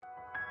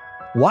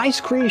Why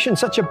is creation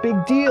such a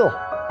big deal?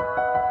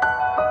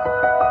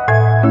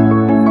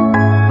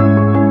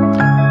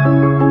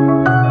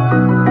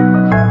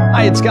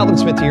 Hi, it's Calvin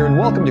Smith here, and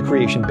welcome to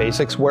Creation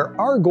Basics, where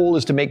our goal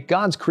is to make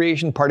God's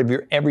creation part of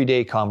your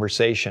everyday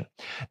conversation.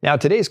 Now,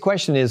 today's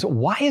question is,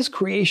 why is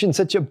creation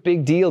such a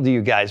big deal to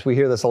you guys? We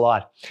hear this a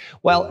lot.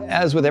 Well,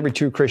 as with every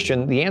true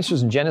Christian, the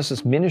Answers in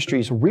Genesis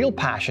Ministry's real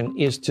passion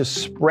is to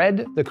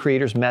spread the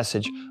Creator's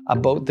message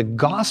about the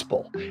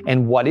gospel.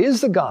 And what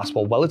is the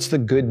gospel? Well, it's the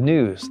good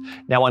news.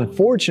 Now,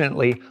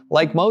 unfortunately,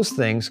 like most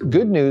things,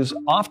 good news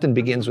often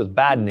begins with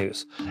bad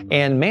news.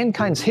 And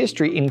mankind's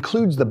history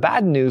includes the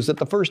bad news that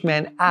the first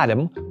man, Adam,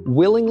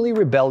 willingly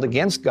rebelled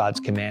against God's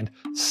command,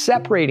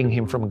 separating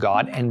him from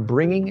God and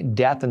bringing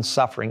death and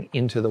suffering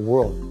into the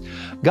world.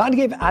 God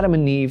gave Adam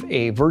and Eve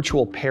a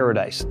virtual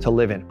paradise to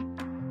live in.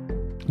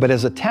 But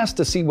as a test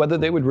to see whether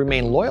they would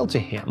remain loyal to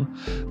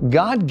Him,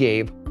 God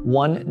gave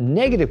one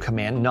negative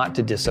command not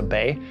to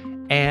disobey,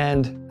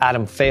 and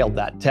Adam failed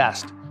that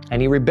test,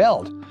 and he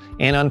rebelled.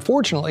 And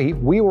unfortunately,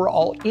 we were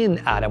all in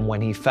Adam when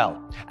he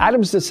fell.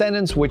 Adam's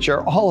descendants, which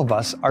are all of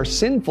us, are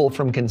sinful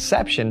from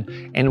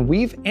conception, and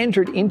we've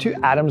entered into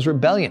Adam's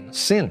rebellion,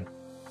 sin.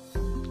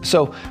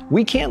 So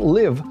we can't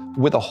live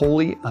with a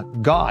holy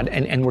God,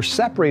 and we're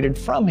separated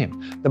from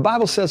Him. The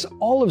Bible says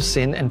all have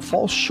sinned and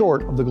fall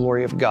short of the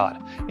glory of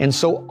God. And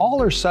so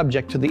all are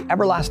subject to the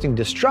everlasting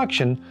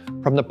destruction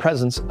from the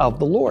presence of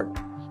the Lord.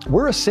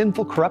 We're a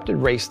sinful, corrupted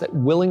race that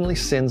willingly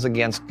sins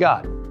against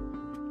God.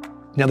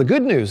 Now, the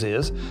good news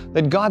is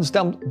that God's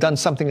done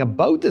something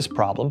about this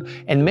problem,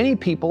 and many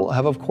people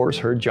have, of course,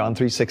 heard John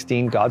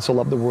 3:16, God so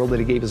loved the world that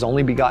He gave His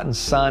only begotten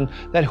Son,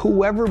 that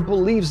whoever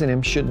believes in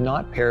Him should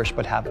not perish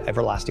but have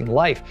everlasting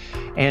life.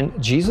 And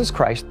Jesus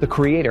Christ, the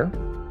Creator,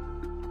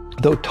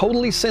 though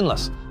totally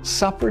sinless,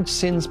 suffered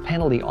sin's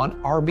penalty on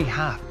our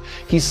behalf.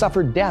 He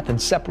suffered death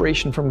and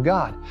separation from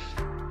God,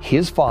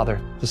 His Father,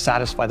 to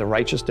satisfy the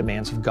righteous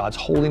demands of God's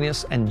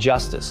holiness and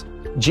justice.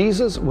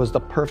 Jesus was the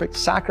perfect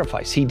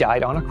sacrifice. He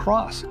died on a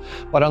cross.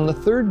 But on the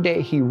third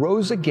day, He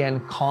rose again,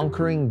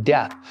 conquering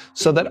death,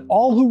 so that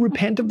all who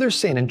repent of their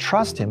sin and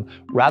trust Him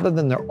rather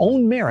than their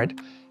own merit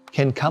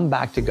can come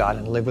back to God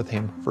and live with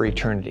Him for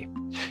eternity.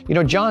 You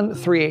know, John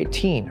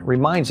 3:18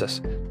 reminds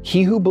us,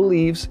 he who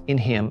believes in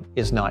Him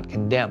is not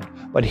condemned,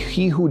 but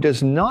he who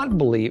does not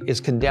believe is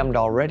condemned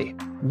already.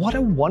 What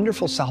a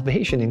wonderful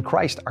salvation in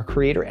Christ, our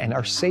Creator and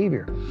our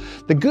Savior.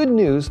 The good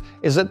news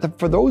is that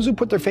for those who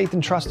put their faith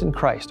and trust in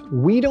Christ,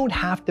 we don't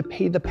have to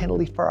pay the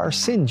penalty for our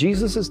sin.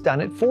 Jesus has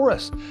done it for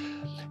us.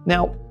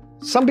 Now,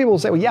 some people will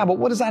say, well, yeah, but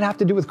what does that have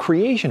to do with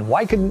creation?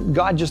 Why couldn't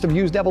God just have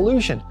used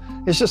evolution?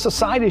 It's just a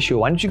side issue.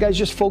 Why don't you guys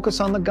just focus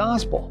on the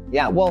gospel?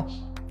 Yeah, well,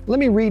 let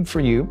me read for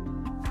you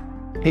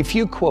a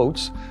few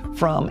quotes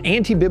from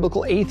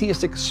anti-biblical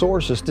atheistic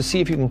sources to see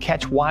if you can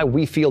catch why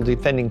we feel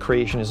defending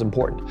creation is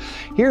important.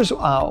 Here's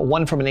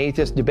one from an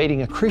atheist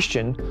debating a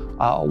Christian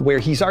where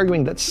he's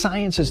arguing that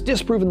science has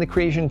disproven the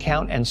creation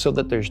count and so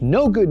that there's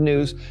no good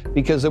news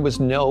because there was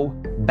no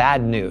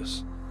bad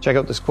news. Check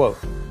out this quote.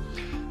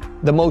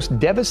 The most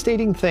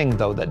devastating thing,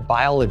 though, that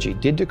biology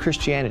did to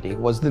Christianity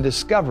was the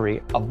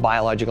discovery of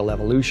biological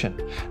evolution.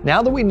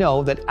 Now that we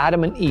know that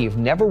Adam and Eve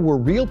never were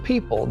real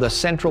people, the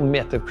central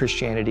myth of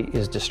Christianity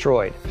is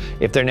destroyed.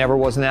 If there never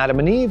was an Adam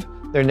and Eve,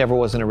 there never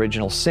was an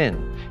original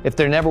sin. If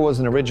there never was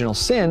an original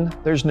sin,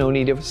 there's no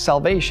need of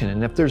salvation.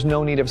 And if there's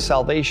no need of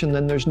salvation,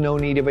 then there's no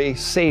need of a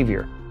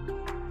Savior.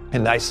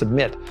 And I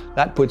submit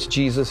that puts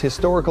Jesus,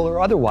 historical or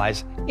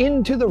otherwise,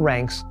 into the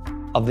ranks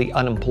of the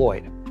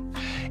unemployed.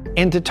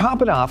 And to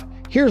top it off,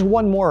 here's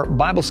one more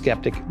Bible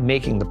skeptic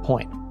making the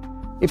point.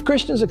 If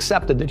Christians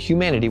accepted that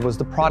humanity was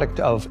the product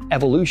of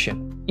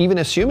evolution, even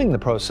assuming the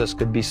process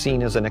could be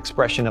seen as an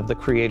expression of the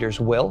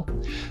Creator's will,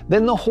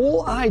 then the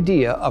whole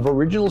idea of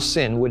original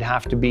sin would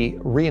have to be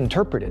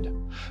reinterpreted.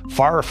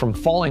 Far from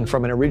falling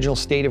from an original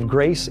state of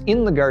grace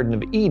in the Garden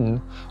of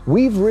Eden,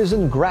 we've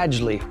risen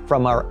gradually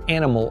from our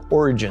animal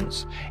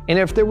origins. And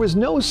if there was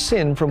no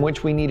sin from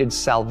which we needed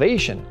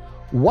salvation,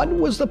 what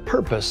was the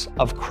purpose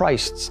of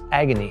Christ's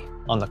agony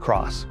on the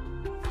cross?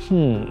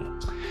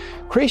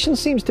 Creation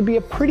seems to be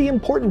a pretty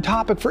important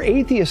topic for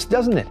atheists,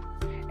 doesn't it?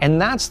 And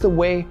that's the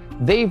way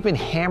they've been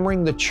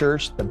hammering the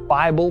church, the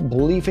Bible,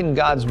 belief in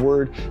God's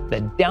Word,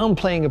 the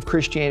downplaying of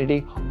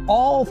Christianity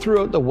all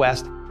throughout the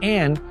West,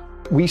 and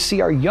we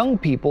see our young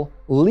people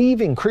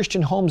leaving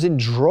Christian homes in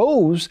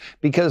droves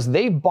because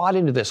they've bought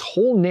into this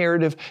whole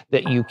narrative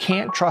that you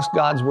can't trust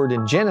God's Word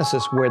in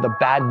Genesis where the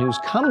bad news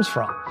comes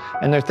from.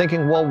 And they're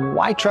thinking, well,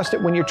 why trust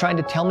it when you're trying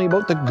to tell me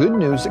about the good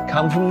news that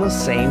come from the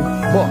same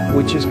book,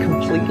 which is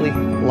completely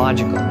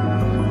logical.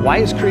 Why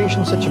is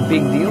creation such a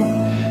big deal?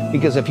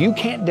 Because if you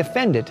can't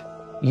defend it,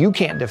 you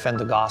can't defend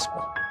the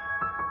gospel.